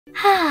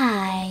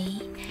Hi!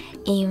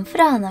 In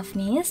front of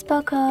me is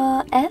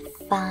Poco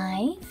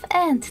F5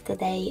 and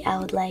today I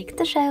would like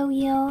to show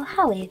you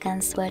how you can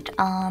switch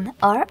on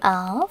or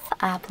off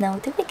app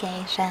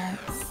notifications.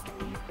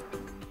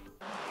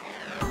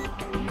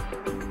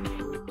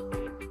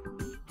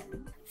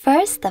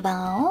 First of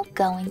all,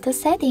 go into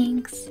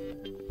Settings.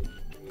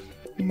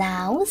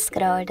 Now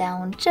scroll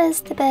down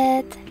just a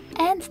bit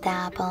and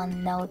tap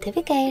on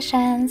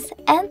Notifications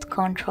and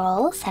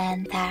Control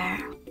Center.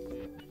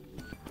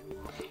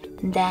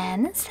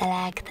 Then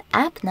select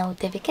App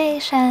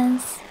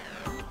Notifications.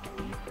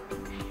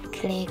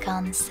 Click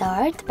on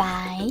Sort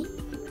By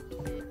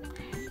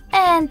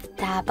and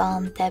tap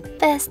on the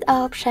best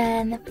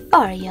option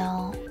for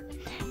you,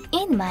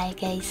 in my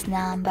case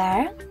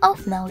number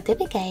of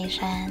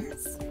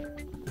notifications.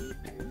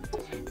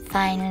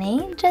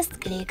 Finally,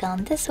 just click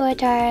on the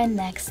switcher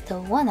next to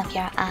one of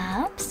your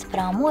apps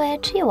from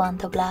which you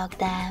want to block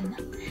them,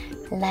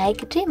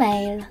 like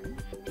Gmail.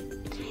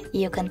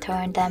 You can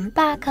turn them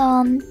back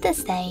on the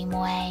same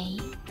way.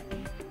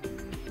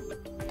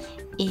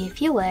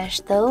 If you wish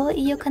to,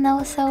 you can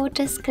also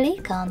just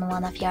click on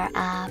one of your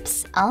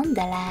apps on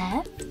the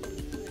left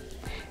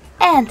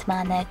and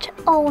manage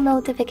all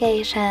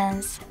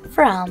notifications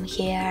from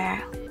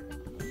here.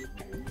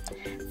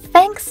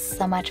 Thanks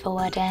so much for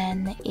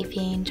watching. If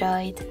you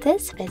enjoyed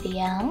this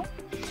video,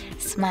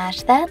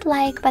 smash that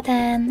like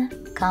button,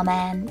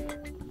 comment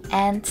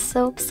and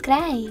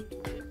subscribe.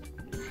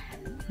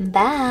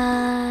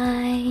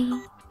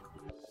 Bye!